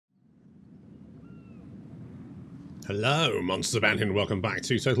Hello, Monsters of Banton, and welcome back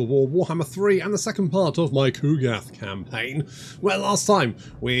to Total War Warhammer 3 and the second part of my Ku'gath campaign. Well, last time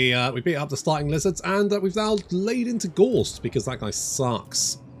we beat up the starting lizards and we've now laid into Gorst because that guy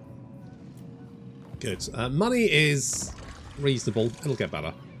sucks. Good. Money is reasonable. It'll get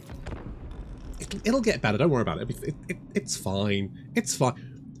better. It'll get better. Don't worry about it. It's fine. It's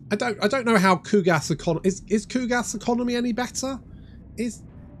fine. I don't know how Ku'gath's economy is Ku'gath's economy any better? Is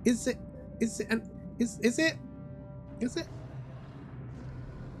it? I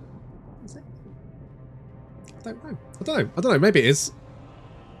don't know. Maybe it is.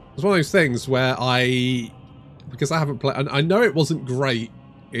 It's one of those things where because I haven't played, and I know it wasn't great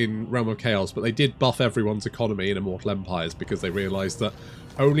in Realm of Chaos, but they did buff everyone's economy in Immortal Empires because they realised that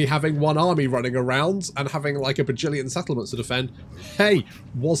only having one army running around and having like a bajillion settlements to defend, hey,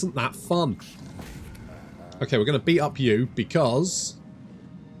 wasn't that fun? Okay, we're going to beat up you because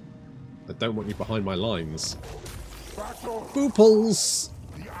I don't want you behind my lines. Booples!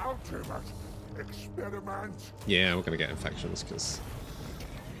 The ultimate experiment. Yeah, we're going to get infections because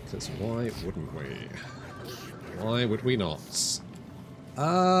why wouldn't we? Why would we not?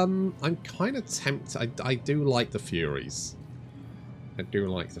 I'm kind of tempted. I do like the Furies. I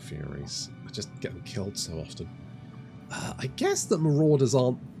just get them killed so often. I guess that Marauders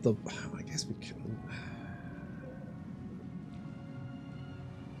aren't the... I guess we can...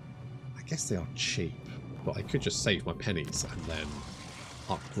 I guess they are cheap, but I could just save my pennies and then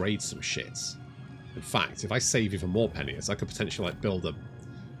upgrade some shit. In fact, if I save even more pennies, I could potentially like build a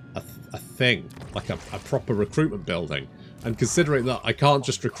thing, like a proper recruitment building. And considering that I can't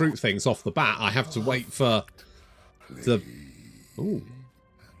just recruit things off the bat, I have to wait for the... Ooh.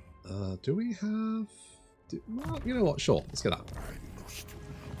 Do we have... Well, you know what? Sure, let's get that.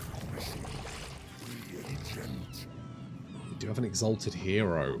 We do have an exalted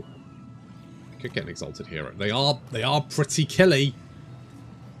hero. I could get an exalted hero. They are pretty killy.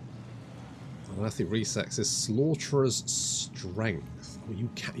 Unearthly Resex is Slaughterer's Strength. Oh, you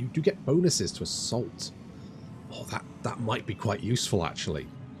do get bonuses to assault. Oh, that might be quite useful, actually.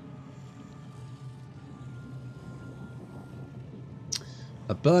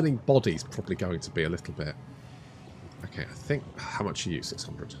 A burning body is probably going to be a little bit... Okay, I think... How much are you?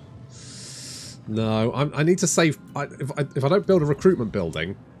 600. No, I need to save... If I don't build a recruitment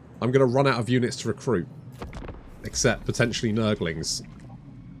building, I'm going to run out of units to recruit. Except potentially Nurglings.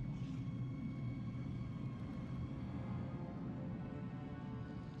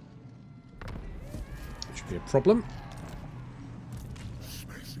 Be a problem.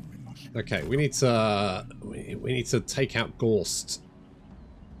 Okay, we need to take out Gorst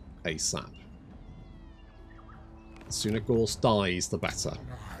ASAP. The sooner Gorst dies, the better.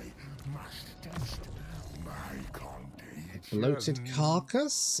 Bloated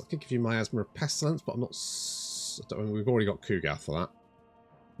carcass. I could give you miasma of pestilence, but I'm not. We've already got Ku'gath for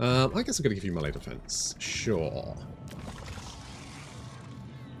that. I guess I'm going to give you melee defense. Sure.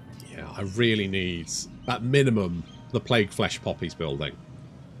 Yeah, I really need, at minimum, the Plague Flesh Poppies building.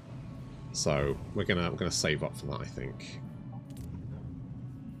 So we're gonna save up for that, I think.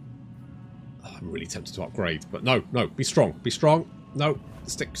 Oh, I'm really tempted to upgrade, but no, be strong, No,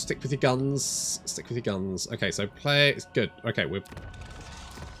 stick with your guns, Okay, so play. It's good. Okay, we're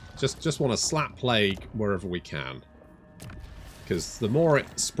just want to slap plague wherever we can, because the more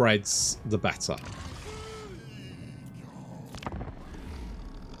it spreads, the better.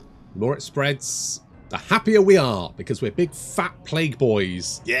 The more it spreads, the happier we are, because we're big fat plague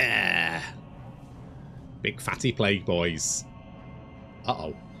boys. Yeah! Big fatty plague boys.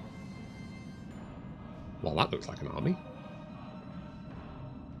 Uh-oh. Well, that looks like an army.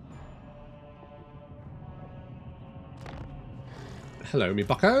 Hello, me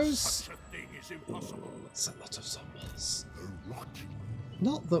buckos. That's a lot of zombies.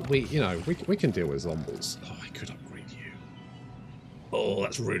 Not that we can deal with zombies. Oh, I could upgrade you. Oh,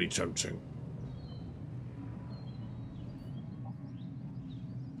 that's really tempting.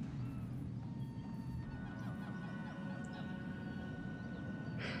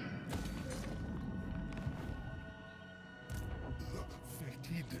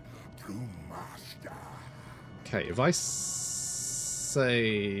 Okay, if I save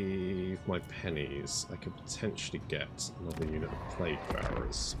my pennies, I could potentially get another unit of Plague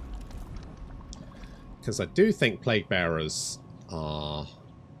Bearers. Because I do think Plague Bearers are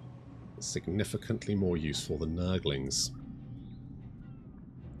significantly more useful than Nurglings.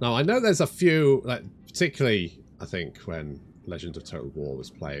 Now, I know there's a few, like, particularly, I think, when Legend of Total War was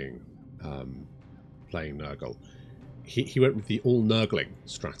playing Nurgle, he went with the all-Nurgling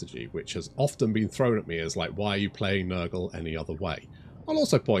strategy, which has often been thrown at me as, like, why are you playing Nurgle any other way? I'll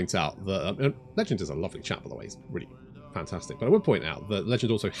also point out that Legend is a lovely chap, by the way. He's really, fantastic. But I would point out that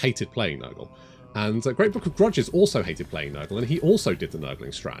Legend also hated playing Nurgle. And Great Book of Grudges also hated playing Nurgle, and he also did the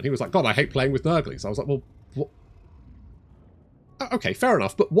Nurgling strat. And he was like, God, I hate playing with Nurglings. I was like, well, what? Okay, fair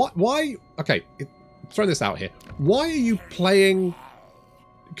enough. But why? Okay, throw this out here. Why are you playing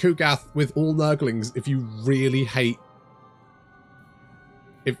Ku'gath with all Nurglings if you really hate...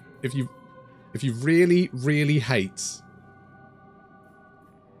 If you really, really hate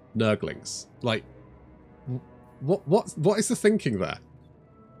Nurglings? Like, what is the thinking there?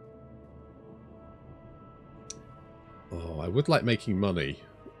 Oh, I would like making money,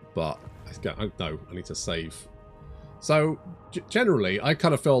 but no, I need to save. So generally, I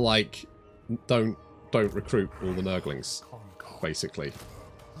kind of feel like don't recruit all the Nurglings. Basically,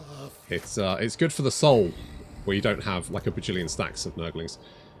 it's good for the soul, where you don't have like a bajillion stacks of Nurglings.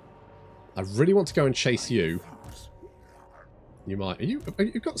 I really want to go and chase you. You might. You've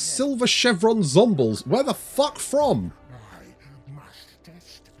got silver chevron zombles. Where the fuck from?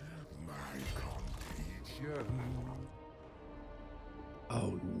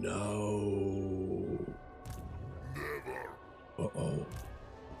 Oh no. Uh-oh.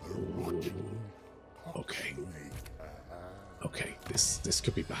 Okay. Okay, this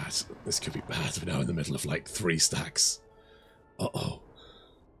could be bad. This could be bad. We're now in the middle of like 3 stacks. Uh-oh.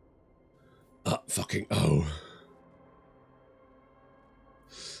 Fucking oh.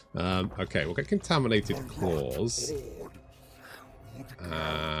 Okay, we'll get Contaminated Claws.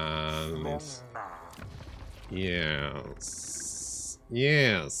 And yes.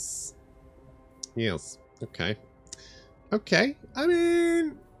 Yes. Yes. Okay. Okay. I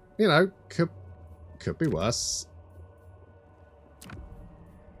mean, you know, could be worse.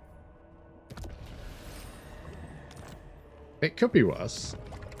 It could be worse.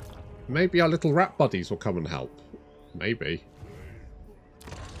 Maybe our little rat buddies will come and help. Maybe.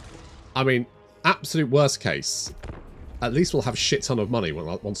 I mean, absolute worst case, at least we'll have a shit ton of money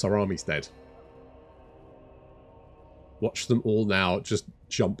once our army's dead. Watch them all now just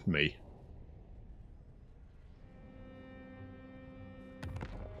jump me.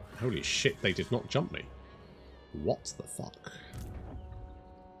 Holy shit, they did not jump me. What the fuck?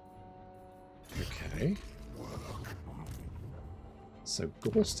 Okay. So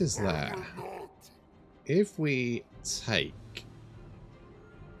Ghost is there. If we take...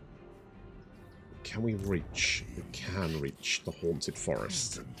 Can we reach? We can reach the Haunted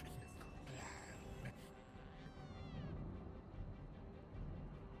Forest.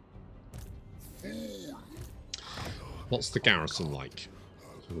 What's the garrison like?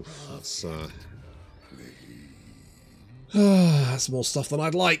 Oof, that's more stuff than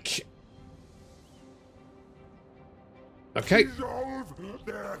I'd like. Okay.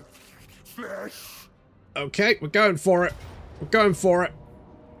 Okay, we're going for it. We're going for it.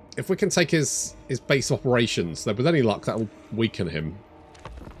 If we can take his base operations, then with any luck, that'll weaken him.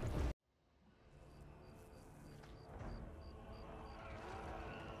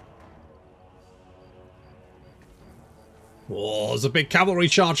 Oh, there's a big cavalry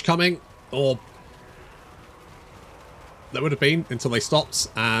charge coming. Or there would have been until they stopped.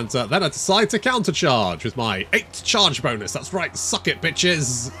 And then I decided to countercharge with my 8 charge bonus. That's right, suck it,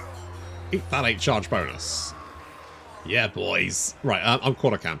 bitches. Eat that 8 charge bonus. Yeah, boys. Right, I'm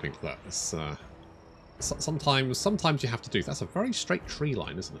quarter camping for that. It's, sometimes you have to do. That's a very straight tree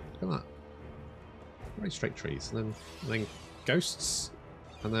line, isn't it? Look at that. Very straight trees. And then ghosts.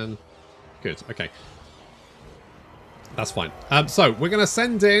 And then... Good, okay. That's fine. So, we're going to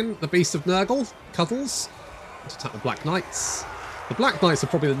send in the Beast of Nurgle, Cuddles, to attack the Black Knights. The Black Knights are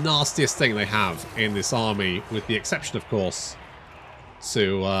probably the nastiest thing they have in this army, with the exception, of course,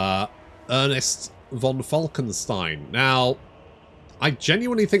 to Ernest von Falkenstein. Now, I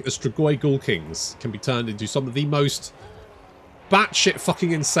genuinely think the Strigoi Ghoul Kings can be turned into some of the most batshit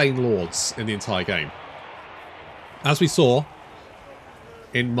fucking insane lords in the entire game. As we saw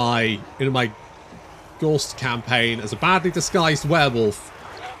in my Ghost campaign, as a badly disguised werewolf,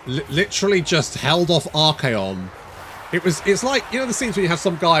 literally just held off Archaon. It's like, you know the scenes where you have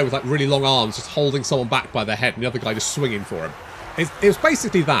some guy with like really long arms just holding someone back by their head and the other guy just swinging for him. It was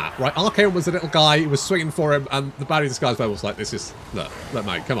basically that, right? Archaon was a little guy who was swinging for him, and the badly disguised werewolf was like, this is... Look,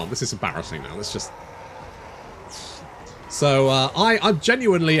 mate, come on, this is embarrassing now. Let's just... So, I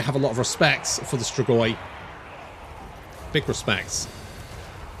genuinely have a lot of respect for the Strigoi. Big respect.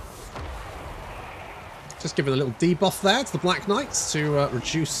 Just giving a little debuff there to the Black Knights to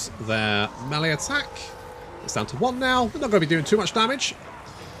reduce their melee attack. It's down to 1 now. We're not going to be doing too much damage.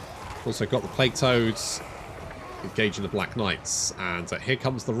 Also got the Plague Toads engaging the Black Knights. And here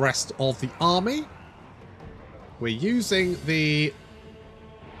comes the rest of the army. We're using the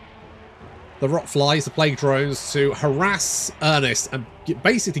the rot flies, the plague drones, to harass Ernest and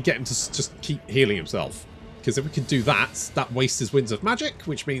basically get him to just keep healing himself. Because if we can do that, that wastes his winds of magic,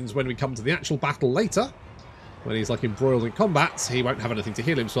 which means when we come to the actual battle later, when he's like embroiled in combat, he won't have anything to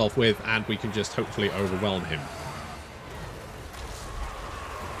heal himself with, and we can just hopefully overwhelm him.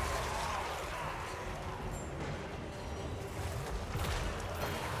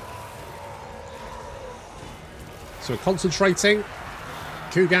 So we're concentrating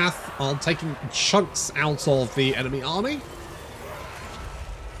Ku'gath on taking chunks out of the enemy army.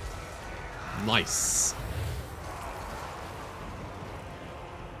 Nice.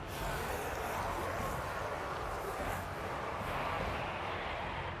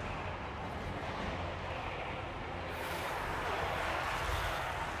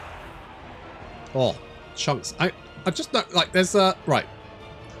 Oh, chunks. I just know, like, there's a... Right.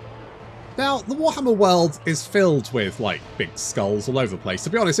 Now, the Warhammer world is filled with, like, big skulls all over the place. To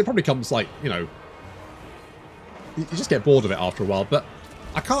be honest, it probably comes, like, you know... You just get bored of it after a while, but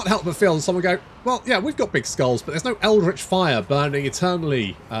I can't help but feel someone go, well, yeah, we've got big skulls, but there's no eldritch fire burning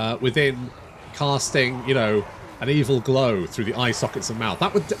eternally within, casting, you know, an evil glow through the eye sockets and mouth.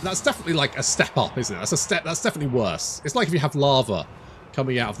 That's definitely, like, a step up, isn't it? That's definitely worse. It's like if you have lava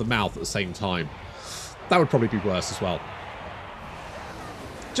coming out of the mouth at the same time. That would probably be worse as well.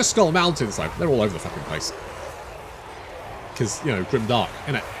 Just Skull Mountains, though. They're all over the fucking place. Because, you know, grimdark,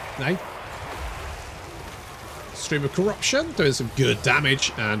 innit? Eh? Stream of Corruption, doing some good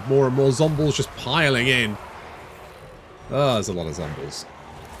damage, and more zombies just piling in. Oh, there's a lot of zombies.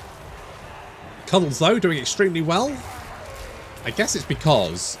 Cuddles, though, doing extremely well. I guess it's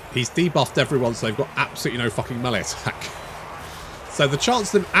because he's debuffed everyone, so they've got absolutely no fucking melee attack. So the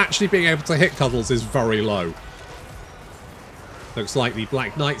chance of them actually being able to hit Cuddles is very low. Looks like the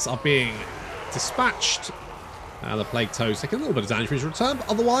Black Knights are being dispatched. The Plague Toads taking a little bit of damage for his return, but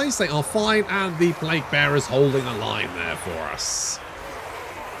otherwise they are fine, and the Plague Bearers holding the line there for us.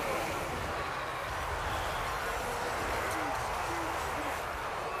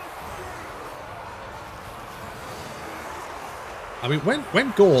 I mean,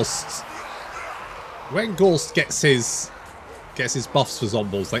 when Gorst gets his buffs for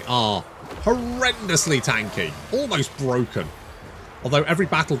zombies, they are horrendously tanky, almost broken. Although every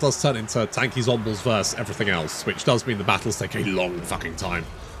battle does turn into tanky zombies versus everything else, which does mean the battles take a long fucking time.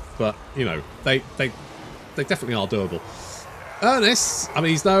 But, you know, they definitely are doable. Ernest, I mean,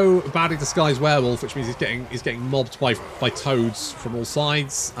 he's no badly disguised werewolf, which means he's getting mobbed by toads from all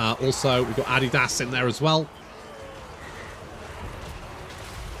sides. Also, we've got Adidas in there as well.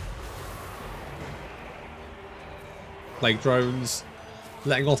 Plague drones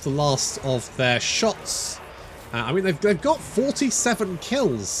letting off the last of their shots. I mean, they've got 47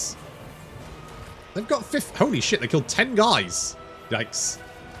 kills. They've got holy shit, they killed 10 guys. Yikes.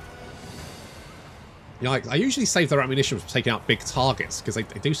 Yikes. I usually save their ammunition for taking out big targets, because they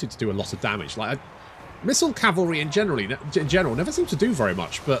do seem to do a lot of damage. Like, missile cavalry in general never seem to do very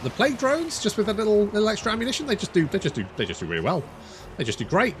much, but the plague drones, just with a little extra ammunition, they just do really well. They just do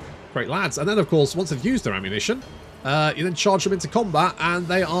great. Great lads. And then, of course, once they've used their ammunition, you then charge them into combat, and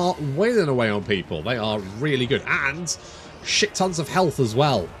they are wailing away on people. They are really good, and shit tons of health as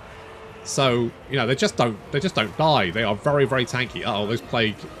well. So, you know, they just don't die. They are very, very tanky. Uh oh, those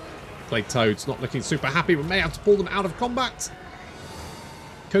plague toads not looking super happy. We may have to pull them out of combat.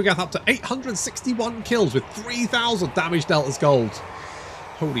 Ku'gath up to 861 kills with 3,000 damage dealt as gold.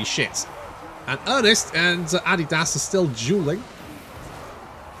 Holy shit! And Ernest and Adidas are still dueling.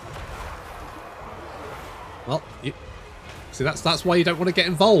 Well, see, that's why you don't want to get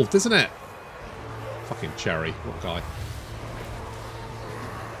involved, isn't it? Fucking Cherry, what a guy.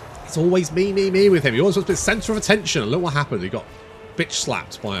 It's always me with him. He always wants to be the centre of attention. And look what happened. He got bitch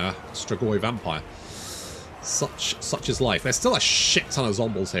slapped by a Strigoi vampire. Such is life. There's still a shit ton of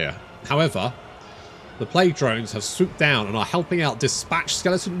zombies here. However, the plague drones have swooped down and are helping out dispatch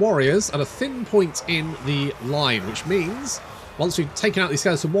skeleton warriors at a thin point in the line, which means once we've taken out these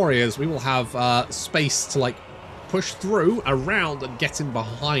skeleton warriors, we will have space to, like, push through, around, and get in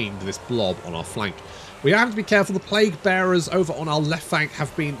behind this blob on our flank. We have to be careful. The plague bearers over on our left flank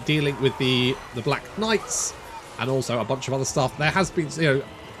have been dealing with the Black Knights and also a bunch of other stuff. There has been, you know,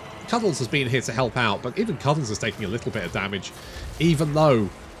 Cuddles has been here to help out, but even Cuddles is taking a little bit of damage, even though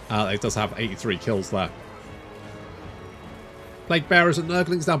it does have 83 kills there. Plague Bearers and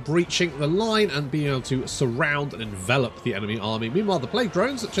Nurglings now breaching the line and being able to surround and envelop the enemy army. Meanwhile, the Plague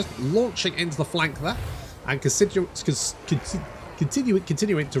Drones are just launching into the flank there and continuing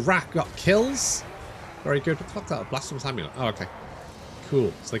to rack up kills. Very good. What the fuck's that? A Blasphemous Amulet. Oh, okay.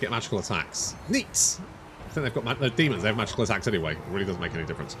 Cool. So they get magical attacks. Neat! I think they've got the demons. They have magical attacks anyway. It really doesn't make any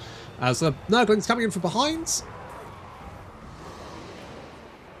difference. So Nurgling's coming in from behind.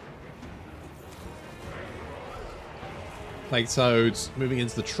 Plague Toads moving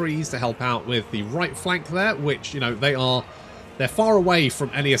into the trees to help out with the right flank there, which, you know, they're far away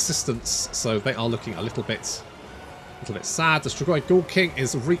from any assistance, so they are looking a little bit sad. The Strigoi Ghoul King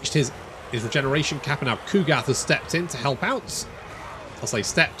has reached his regeneration cap, and now Ku'gath has stepped in to help out. I'll say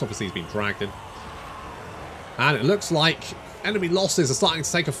stepped, obviously he's been dragged in. And it looks like enemy losses are starting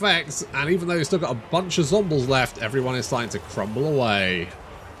to take effect, and even though he's still got a bunch of zombies left, everyone is starting to crumble away.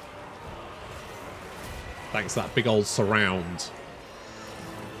 Thanks to that big old surround.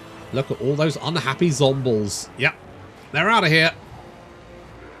 Look at all those unhappy zombies. Yep, they're out of here.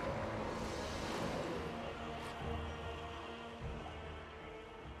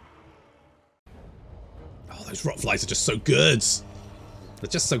 Oh, those rot flies are just so good. They're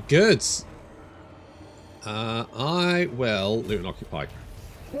just so good. I will loot and occupy.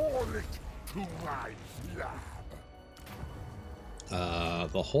 Haul it to my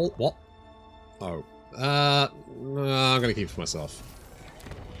lab. The whole what? Oh. No, I'm gonna keep it for myself.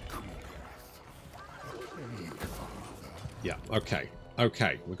 Yeah, okay.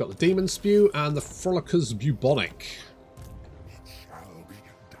 Okay, we've got the Demon Spew and the Frolicer's Bubonic.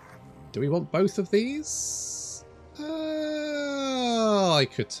 Do we want both of these? I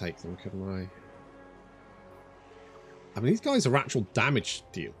could take them, couldn't I? I mean, these guys are actual damage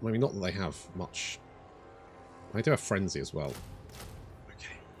deal. I mean, not that they have much. I do have Frenzy as well.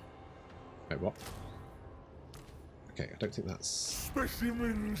 Okay. Wait, what? Okay, I don't think that's...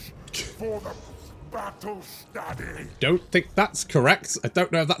 Specimens for the battle study. Don't think that's correct. I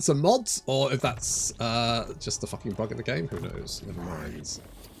don't know if that's a mod or if that's just a fucking bug in the game. Who knows? Never mind.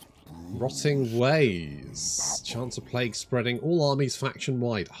 Rotting Ways. Chance of plague spreading. All armies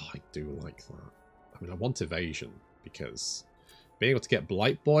faction-wide. Oh, I do like that. I mean, I want evasion because being able to get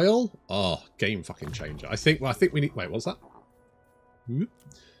Blight Boil. Oh, game fucking changer. I think we need... Wait, what's that? Whoop.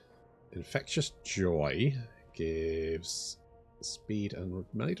 Infectious Joy gives speed and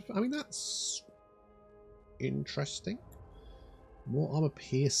melee. I mean, that's interesting. More armor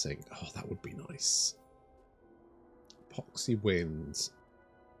piercing. Oh, that would be nice. Epoxy Winds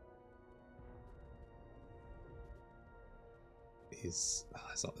is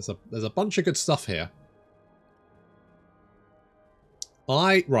there's a bunch of good stuff here.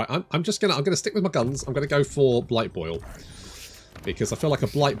 I'm gonna stick with my guns. I'm gonna go for Blight Boil. Because I feel like a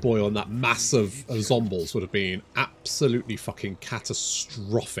Blight Boil and that mass of zombies would have been absolutely fucking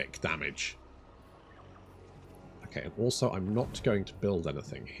catastrophic damage. Okay, and also I'm not going to build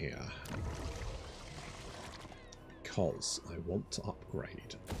anything here. Because I want to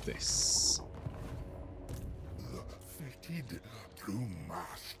upgrade this.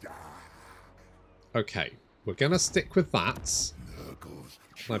 Okay, we're going to stick with that.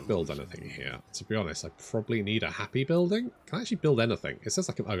 Can I build anything here? To be honest, I probably need a happy building. Can I actually build anything? It says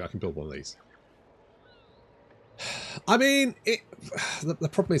I can... Oh, I can build one of these. I mean, the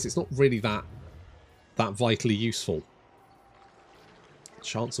problem is it's not really that vitally useful.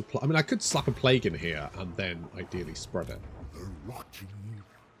 Chance of... I mean, I could slap a plague in here and then ideally spread it. The rotting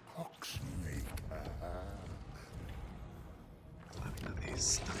Poxmaker. I mean, that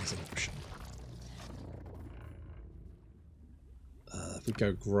is an option. If we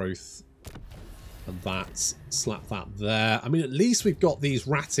go growth and that, slap that there. I mean, at least we've got these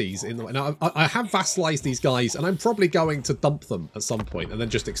ratties in the way. Now, I have vassalized these guys, and I'm probably going to dump them at some point and then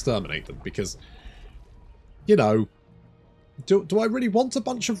just exterminate them because, you know, do I really want a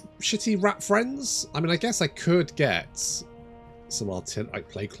bunch of shitty rat friends? I mean, I guess I could get some artillery, like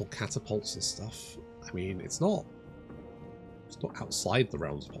plague claw catapults and stuff. I mean, it's not outside the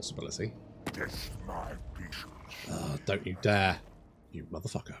realms of possibility. Don't you dare. You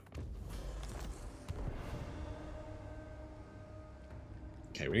motherfucker.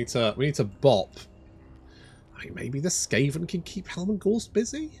 Okay, we need to bop. I mean, maybe the Skaven can keep Helmengorst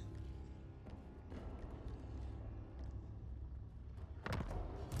busy?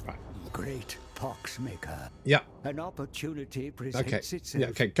 Right. Great Poxmaker. Yeah. An opportunity presents Okay. itself. Yeah,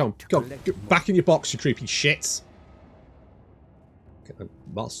 okay, go on. Get back in your box, you creepy shits. Okay,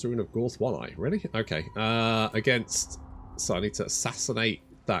 Master Rune of Gorth One Eye. Really? Okay. Against... So I need to assassinate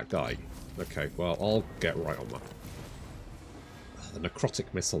that guy. Okay, well, I'll get right on that. The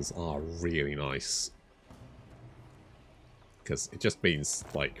necrotic missiles are really nice. Because it just means,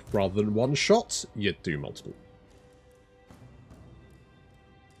 like, rather than one shot, you do multiple.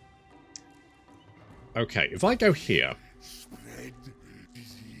 Okay, if I go here...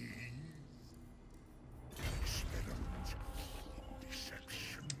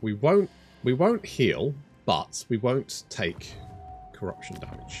 We won't heal, but we won't take corruption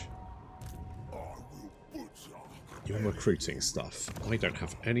damage. You're recruiting stuff. I don't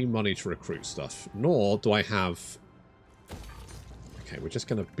have any money to recruit stuff, nor do I have... Okay, we're just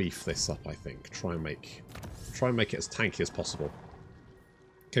going to beef this up, I think. Try and make it as tanky as possible.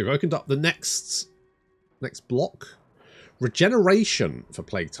 Okay, we've opened up the next block. Regeneration for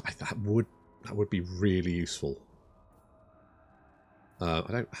Plague Tide. That would be really useful. I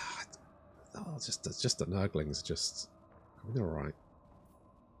don't... Oh, just the Nurglings, just... All right.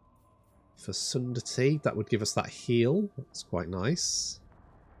 For Sundati, that would give us that heal. That's quite nice.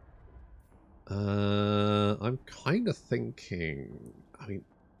 I'm kind of thinking... I mean,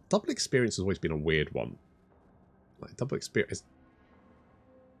 double experience has always been a weird one. Like, double experience...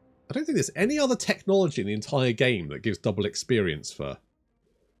 I don't think there's any other technology in the entire game that gives double experience for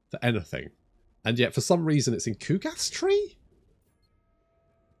anything. And yet, for some reason, it's in Ku'gath's tree?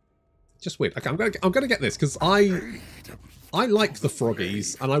 Just weird. Okay, I'm gonna get this, because I like the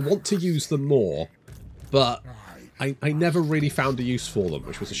froggies, and I want to use them more, but I never really found a use for them,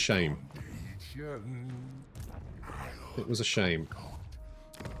 which was a shame. It was a shame.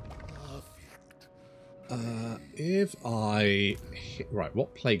 If I... Right,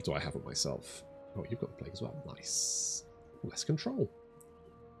 what plague do I have on myself? Oh, you've got the plague as well. Nice. Less control.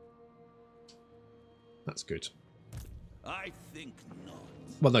 That's good. I think not.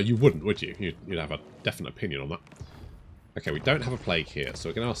 Well, no, you wouldn't, would you? You'd have a definite opinion on that. Okay, we don't have a plague here, so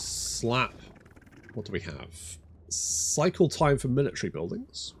we're going to slap... What do we have? Cycle time for military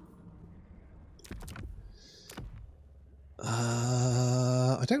buildings.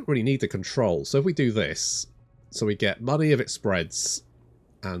 I don't really need the control, so if we do this, so we get money if it spreads,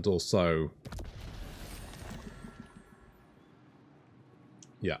 and also...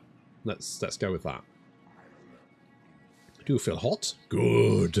 Yeah, let's go with that. Do you feel hot?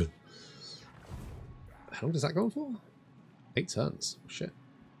 Good. How long does that go on for? 8 turns. Shit.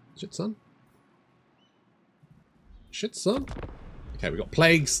 Shit, son. Shit, son. Okay, we got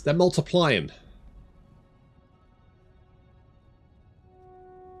plagues. They're multiplying.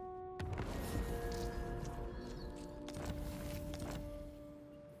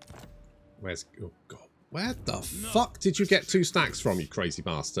 Where's... Oh, God. Where the fuck did you get 2 stacks from, you crazy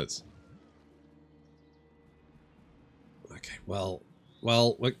bastards? Okay, well,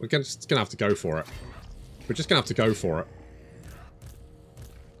 we're just going to have to go for it. We're just going to have to go for it.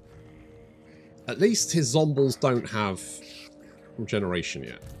 At least his zombies don't have regeneration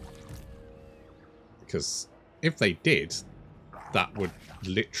yet. Because if they did, that would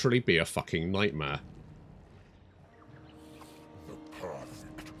literally be a fucking nightmare.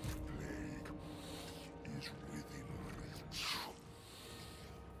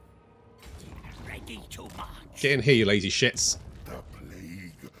 Get in here, you lazy shits.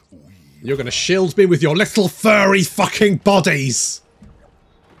 You're gonna shield me with your little furry fucking bodies!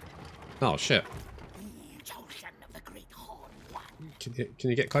 Oh, shit. Can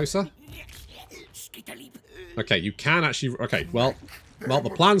you get closer? Okay, you can actually... Okay, well, the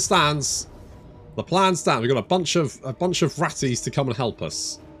plan stands. The plan stands. We've got a bunch of ratties to come and help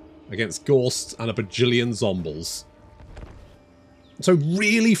us against Gorst and a bajillion zombies. So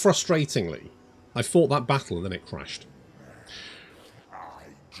really frustratingly, I fought that battle and then it crashed.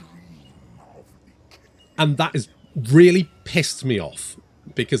 And that has really pissed me off,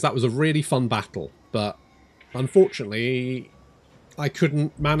 because that was a really fun battle, but unfortunately I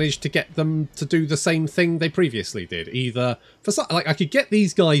couldn't manage to get them to do the same thing they previously did. Either for some, like, I could get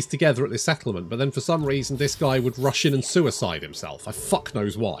these guys together at this settlement, but then for some reason this guy would rush in and suicide himself. I fuck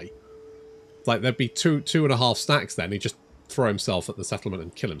knows why. Like, there'd be two and a half stacks then, he'd just throw himself at the settlement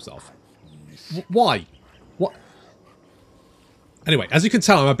and kill himself. Why? What? Anyway, as you can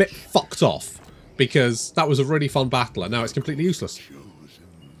tell, I'm a bit fucked off, because that was a really fun battle and now it's completely useless.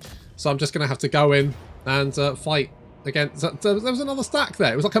 So I'm just going to have to go in and fight again. There was another stack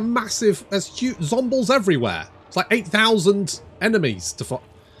there. It was like a massive... There's huge zombies everywhere. It's like 8,000 enemies to fight.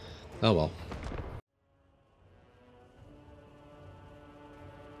 Oh well.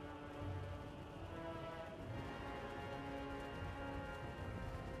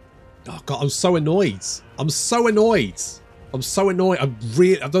 Oh god, I'm so annoyed. I'm so annoyed. I'm so annoyed.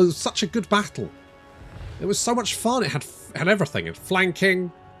 That was such a good battle. It was so much fun. It had everything. It had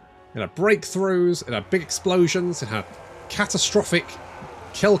flanking, it had breakthroughs, it had big explosions, it had catastrophic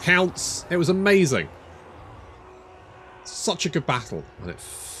kill counts. It was amazing. Such a good battle. And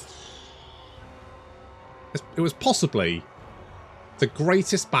it was possibly the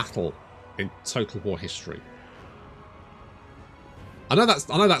greatest battle in Total War history. I know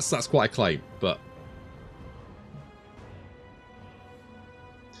that's quite a claim, but...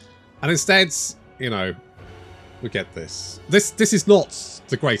 And instead, you know, we get this. This is not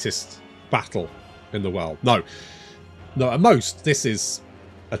the greatest battle in the world. No. No, at most, this is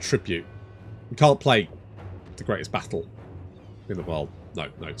a tribute. You can't play the greatest battle in the world. No,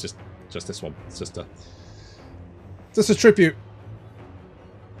 just this one. It's just a tribute.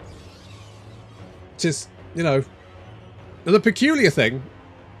 Just, you know. And the peculiar thing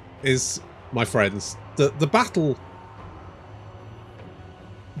is, my friends, the battle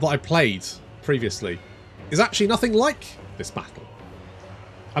that I played previously is actually nothing like this battle.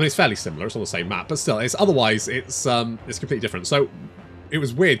 I mean, it's fairly similar. It's on the same map, but still, it's completely different. So it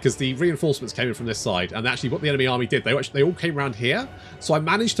was weird because the reinforcements came in from this side, and actually, what the enemy army did, they all came around here. So I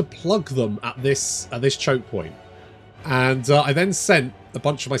managed to plug them at this choke point, and I then sent a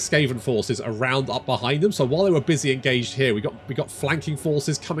bunch of my Skaven forces around up behind them. So while they were busy engaged here, we got flanking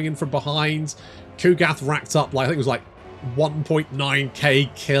forces coming in from behind. Ku'gath racked up, like, I think it was like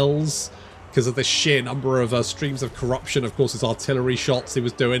 1.9k kills because of the sheer number of streams of corruption. Of course, his artillery shots he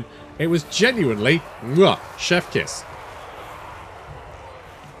was doing. It was genuinely chef kiss.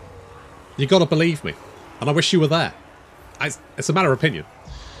 You gotta believe me, and I wish you were there. It's a matter of opinion.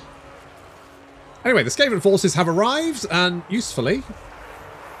 Anyway, the Skaven forces have arrived, and usefully,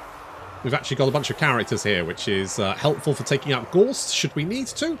 we've actually got a bunch of characters here, which is helpful for taking out Gorst, should we need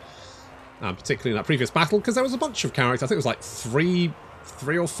to. Particularly in that previous battle, because there was a bunch of characters. I think it was like three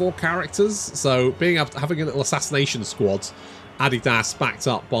or four characters. So being able to having a little assassination squad, Adidas backed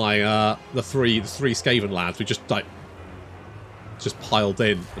up by the three Skaven lads, we just piled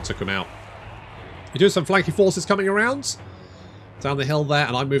in and took them out. You do have some flanking forces coming around down the hill there,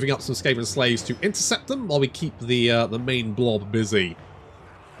 and I'm moving up some Skaven slaves to intercept them while we keep the main blob busy.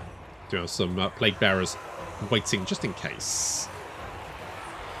 Do have some plague bearers waiting just in case.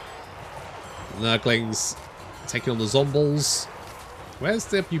 Nurglings taking on the Zombles. Where's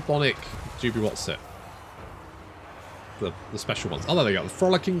the bubonic What's-it? The special ones. Oh, there they go. The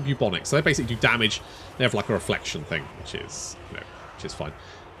frolicking bubonic. So they basically do damage. They have like a reflection thing, which is fine.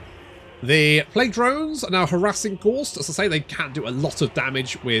 The plague drones are now harassing Gorst. As I say, they can do a lot of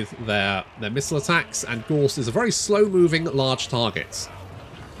damage with their missile attacks, and Gorst is a very slow-moving, large target.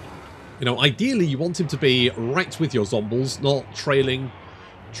 You know, ideally you want him to be right with your Zombles, not trailing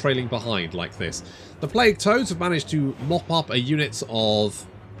behind like this. The Plague Toads have managed to mop up a unit of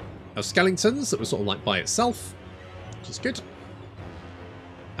skeletons that was sort of like by itself, which is good.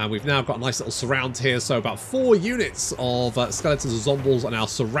 And we've now got a nice little surround here, so about 4 units of skeletons and zombies are now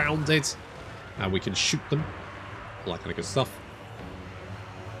surrounded, and we can shoot them. All that kind of good stuff.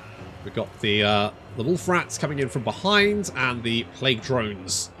 We've got the wolf rats coming in from behind, and the plague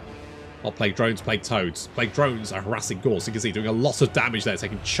drones. Not plague drones, plague toads. Plague drones are harassing Gorst. You can see doing a lot of damage there,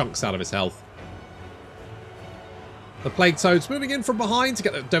 taking chunks out of his health. The plague toads moving in from behind to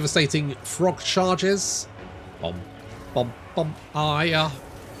get the devastating frog charges. Bomb, bomb, bomb. Ah, yeah.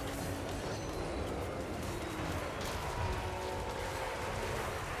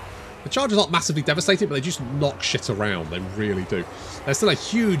 The charges aren't massively devastating, but they just knock shit around. They really do. There's still a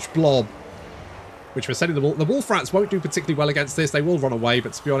huge blob, which we're sending the wolf rats won't do particularly well against this. They will run away,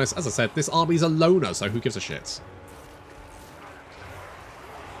 but to be honest, as I said, this army's a loner, so who gives a shit?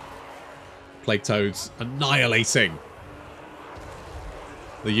 Plague toads annihilating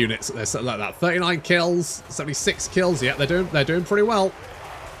the units. There's like that 39 kills, 76 kills. Yeah, they're doing pretty well.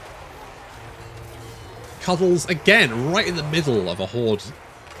 Cuddles again, right in the middle of a horde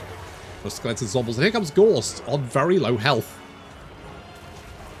of skeleton zombies, and here comes Gorst on very low health.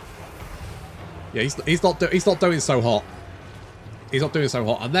 Yeah, he's not doing so hot. He's not doing so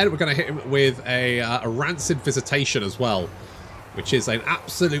hot. And then we're going to hit him with a rancid visitation as well, which is an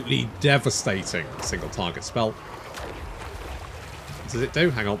absolutely devastating single target spell. What does it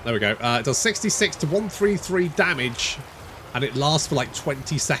do? Hang on, there we go. It does 66 to 133 damage, and it lasts for like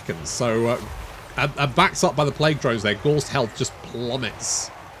 20 seconds. So, and backed up by the plague drones there, Gorst's health just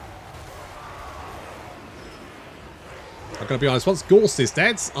plummets. I'm going to be honest, once Gorst is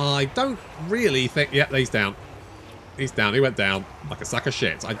dead, I don't really think... Yeah, he's down. He's down. He went down like a sack of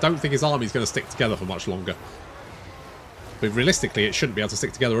shit. I don't think his army's going to stick together for much longer. But realistically, it shouldn't be able to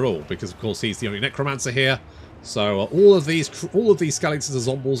stick together at all, because of course he's the only necromancer here. So all of these skeletons and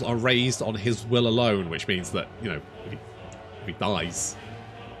zombies are raised on his will alone, which means that, you know, if he dies,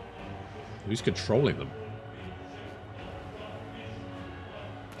 who's controlling them?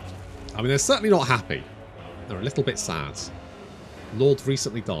 I mean, they're certainly not happy. They're a little bit sad. Lord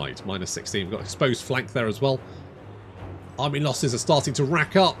recently died, -16. We've got exposed flank there as well. Army losses are starting to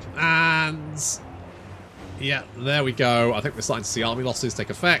rack up, and yeah, there we go. I think we're starting to see army losses take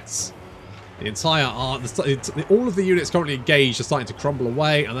effect. The entire all of the units currently engaged are starting to crumble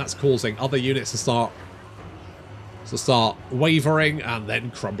away, and that's causing other units to start to start wavering and then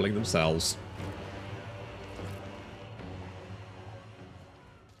crumbling themselves.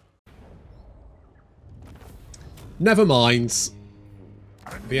 Never mind.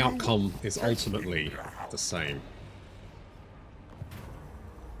 The outcome is ultimately the same.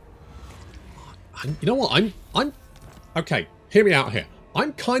 You know what? I'm okay. Hear me out here.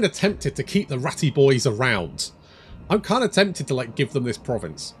 I'm kind of tempted to keep the ratty boys around. I'm kind of tempted to like give them this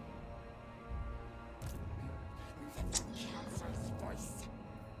province.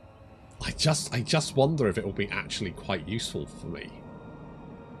 I just wonder if it will be actually quite useful for me.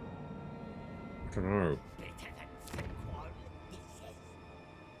 I don't know.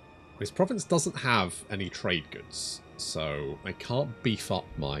 This province doesn't have any trade goods, so I can't beef up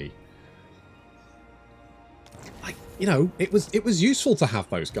my... you know, it was useful to have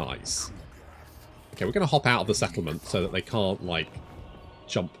those guys. Okay, we're going to hop out of the settlement so that they can't, like,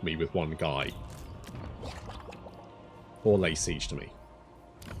 jump me with one guy. Or lay siege to me.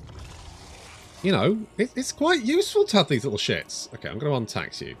 You know, it's quite useful to have these little shits. Okay, I'm going to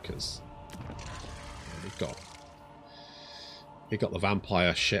untax you, because you've got the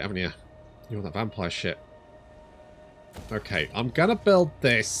vampire shit, haven't you? You want that vampire shit. Okay, I'm going to build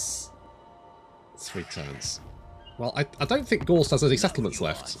this 3 turns. Well, I don't think Gorst has any settlements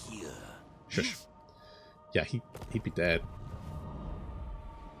left. Shush. Yeah, he'd be dead.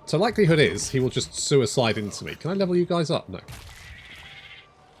 So likelihood is he will just suicide into me. Can I level you guys up? No.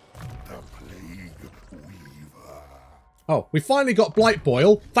 Oh, we finally got Blight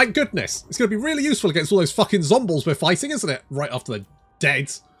Boil. Thank goodness. It's going to be really useful against all those fucking zombies we're fighting, isn't it? Right after they're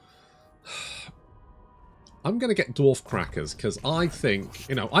dead. I'm going to get Dwarf Crackers, because I think,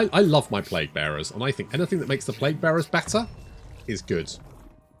 you know, I love my Plague Bearers, and I think anything that makes the Plague Bearers better is good.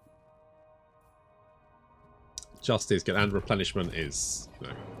 Just is good, and replenishment is, you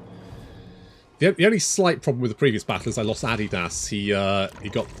know. The only slight problem with the previous battle is I lost Adidas. He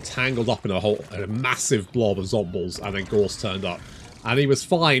got tangled up in a massive blob of zombies, and then Gorst turned up. And he was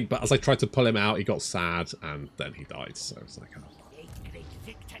fine, but as I tried to pull him out, he got sad, and then he died. So it's like,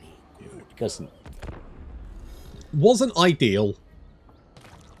 it wasn't ideal.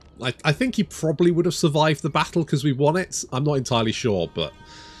 I think he probably would have survived the battle because we won it. I'm not entirely sure, but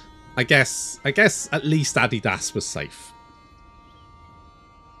I guess at least Adidas was safe.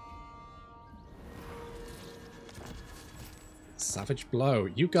 Savage Blow.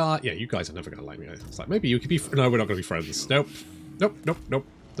 You guys are never going to like me. It's like, maybe you could be... No, we're not going to be friends. Nope. Nope, nope, nope.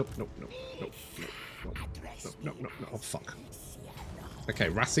 Nope, nope, nope, nope, nope, nope, nope, nope, nope, nope. Oh, fuck. Okay,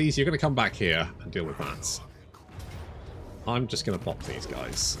 Rassies, you're going to come back here and deal with that. I'm just going to pop these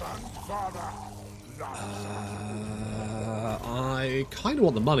guys. I kind of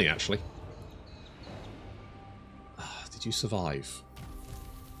want the money, actually. Did you survive?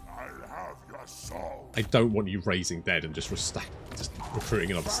 I don't want you raising dead and just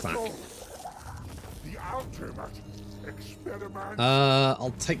recruiting another stack.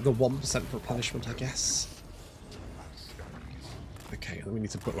 I'll take the 1% for punishment, I guess. Okay, then we need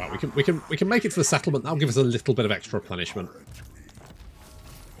to put... Well, we can make it to the settlement. That'll give us a little bit of extra replenishment,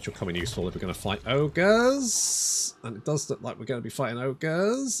 which will come in useful if we're going to fight ogres. And it does look like we're going to be fighting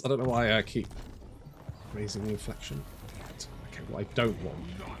ogres. I don't know why I keep raising the inflection. Okay, what I don't want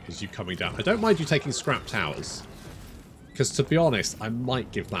is you coming down. I don't mind you taking scrap towers, because to be honest, I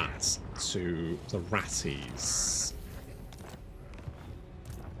might give that to the ratties.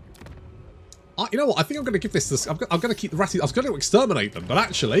 You know what? I think I'm going to give this. I'm going to keep the ratties. I was going to exterminate them, but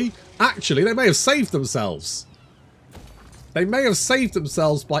actually, they may have saved themselves. They may have saved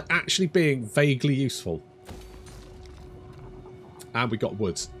themselves by actually being vaguely useful. And we got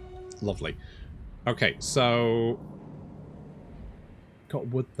wood. Lovely. Okay, so got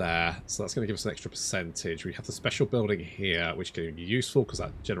wood there, so that's going to give us an extra percentage. We have the special building here, which can be useful because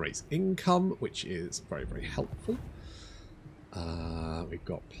that generates income, which is very, very helpful. We've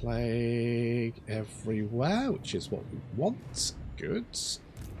got plague everywhere, which is what we want. Good.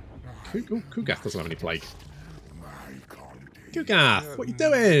 Ku'gath doesn't have any plague. Ku'gath, what are you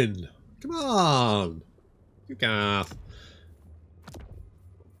doing? Come on, Ku'gath.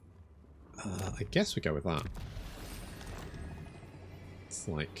 I guess we go with that. It's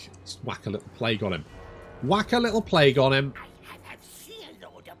like, just whack a little plague on him. Whack a little plague on him.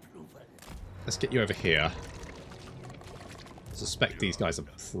 Let's get you over here. I suspect these guys are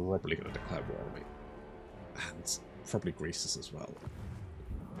probably going to declare war on me. And probably Greece as well.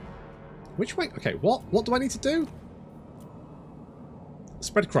 Which way? Okay, what do I need to do?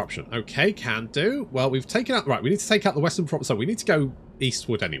 Spread corruption. Okay, can do. Well, we've taken out... Right, we need to take out the western province. So we need to go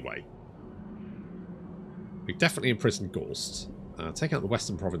eastward anyway. We've definitely imprisoned Gorst. Taking out the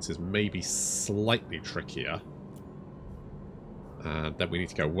western provinces may be slightly trickier. And then we need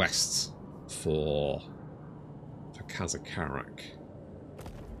to go west for Kazakarak.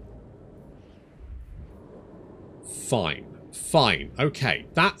 Fine. Fine. Okay.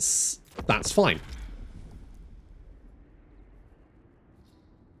 That's fine.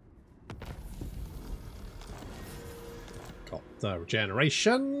 Got the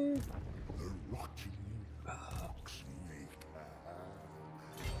regeneration.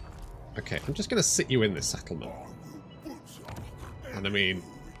 Okay, I'm just going to sit you in this settlement. And I mean,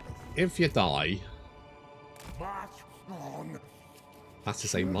 if you die, that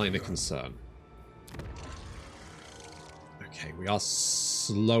is a minor concern. Okay, we are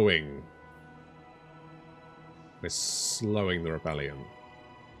slowing. We're slowing the rebellion.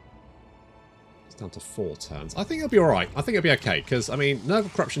 It's down to 4 turns. I think it'll be alright. I think it'll be okay, because, I mean,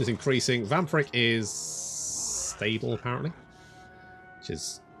 Nurgle corruption is increasing. Vampiric is stable, apparently. Which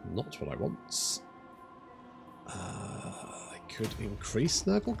is not what I want. I could increase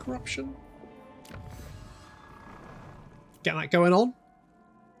Nurgle corruption. Get that going on.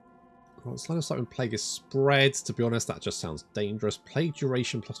 Well, line of sight when plague is spread. To be honest, that just sounds dangerous. Plague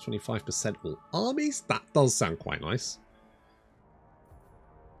duration plus 25% all armies. That does sound quite nice.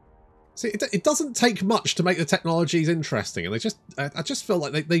 See, it doesn't take much to make the technologies interesting, and they just I just feel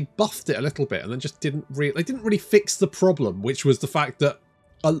like they buffed it a little bit, and then just didn't really fix the problem, which was the fact that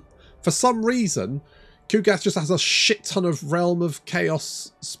for some reason Ku'gath just has a shit ton of Realm of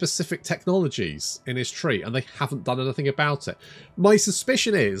Chaos specific technologies in his tree, and they haven't done anything about it. My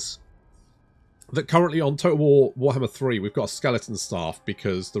suspicion is that currently on Total War Warhammer 3 we've got a skeleton staff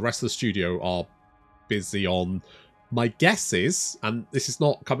because the rest of the studio are busy on, my guess is, and this is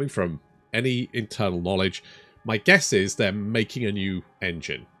not coming from any internal knowledge, my guess is they're making a new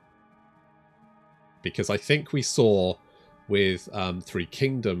engine. Because I think we saw with Three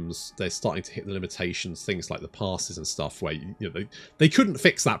Kingdoms, they're starting to hit the limitations, things like the passes and stuff, where you know, they couldn't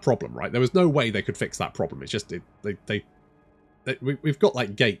fix that problem, right? There was no way they could fix that problem. It's just we've got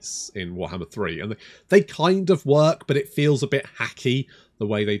like gates in Warhammer 3, and they kind of work, but it feels a bit hacky the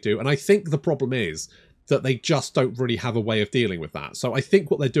way they do. And I think the problem is that they just don't really have a way of dealing with that. So I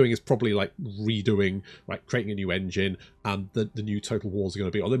think what they're doing is probably like redoing, like creating a new engine, and the new Total Wars are going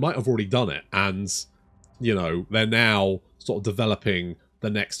to be, or they might have already done it, and you know, they're now sort of developing the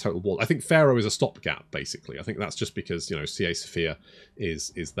next Total War. I think Pharaoh is a stopgap, basically. I think that's just because, you know, CA Sophia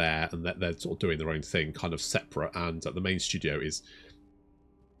is there, and they're sort of doing their own thing, kind of separate, and the main studio is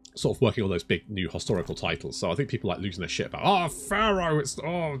sort of working on those big new historical titles. So I think people like losing their shit about, oh, Pharaoh, it's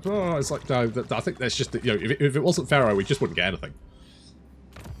like, no, I think that's just, you know, if it wasn't Pharaoh, we just wouldn't get anything.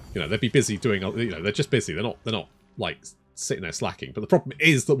 You know, they'd be busy doing, you know, they're just busy. They're not like sitting there slacking. But the problem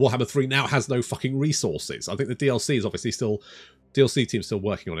is that Warhammer 3 now has no fucking resources. I think the DLC is obviously still, DLC team's still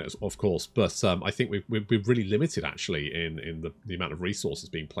working on it, of course, but I think we're really limited actually in the amount of resources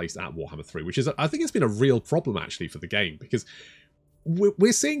being placed at Warhammer 3, which is, I think it's been a real problem actually for the game, because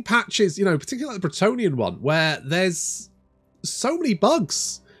we're seeing patches, you know, particularly like the Bretonian one, where there's so many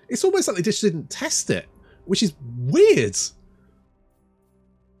bugs. It's almost like they just didn't test it, which is weird.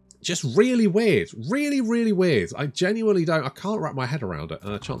 Just really weird. Really, really weird. I genuinely don't, I can't wrap my head around it.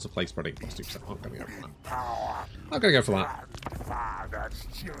 Chance of play spreading. I'm going to go for that. I'm going to go for that.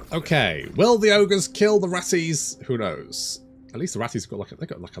 Okay. Will the ogres kill the ratties? Who knows? At least the ratties have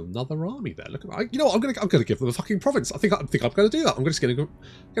got like another army there. Look at, you know what? I'm going to give them a fucking province. I think I'm going to do that. I'm just going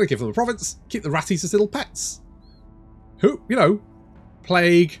to give them a province. Keep the ratties as little pets. Who, you know,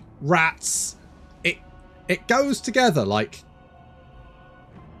 plague, rats. It goes together like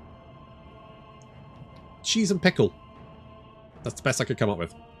cheese and pickle. That's the best I could come up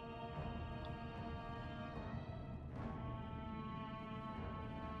with.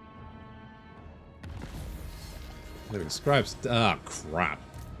 Living scribes. Ah, crap.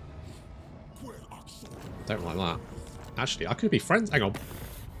 Don't like that. Actually, I could be friends. Hang on.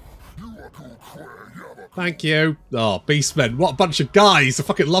 Thank you. Oh, beastmen. What a bunch of guys. I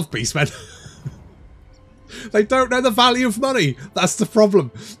fucking love beastmen. They don't know the value of money. That's the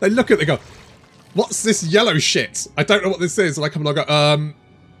problem. They look at it, they go, what's this yellow shit? I don't know what this is. And I come and I go,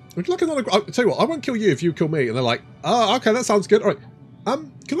 would you like another? I'll tell you what, I won't kill you if you kill me. And they're like, oh, okay, that sounds good. All right.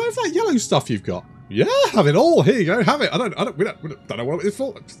 Can I have that yellow stuff you've got? Yeah, have it all. Here you go. Have it. We don't know what it's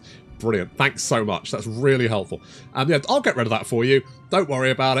for. Brilliant. Thanks so much. That's really helpful. Yeah, I'll get rid of that for you. Don't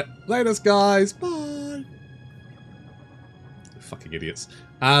worry about it. Laters, guys. Bye. Fucking idiots.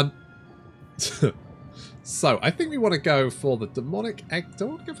 So, I think we want to go for the demonic egg. Do I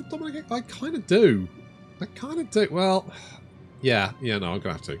want to go for demonic egg? I kind of do. Well, yeah, no, I'm going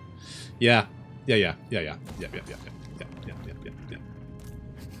to have to. Yeah.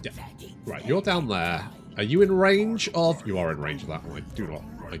 Right, you're down there. Are you in range of... You are in range of that one.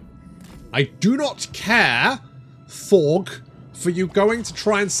 I do not care, Thorg, for you going to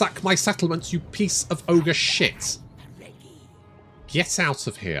try and sack my settlements, you piece of ogre shit. Get out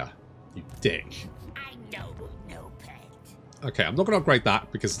of here, you dick. Okay, I'm not going to upgrade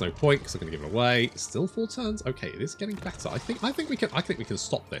that because there's no point because I'm going to give it away. Still 4 turns. Okay, it is getting better. I think we can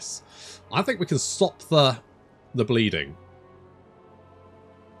stop this. I think we can stop the bleeding.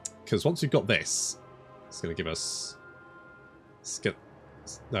 Because once we've got this, it's going to give us...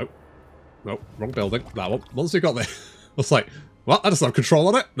 No, wrong building. That one. Once we've got this, I was like, well, that doesn't have control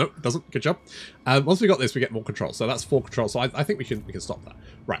on it. No, it doesn't. Good job. Once we got this, we get more control. So that's 4 control. So I think we can stop that.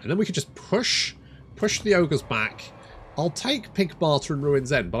 Right, and then we can just push the ogres back. I'll take Pigbarter and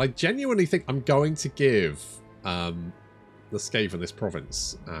Ruin's End, but I genuinely think I'm going to give the Skaven this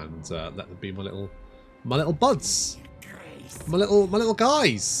province and let them be my little buds, my little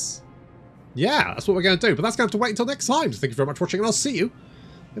guys. Yeah, that's what we're going to do. But that's going to have to wait until next time. So thank you very much for watching, and I'll see you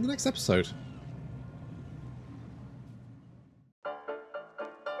in the next episode.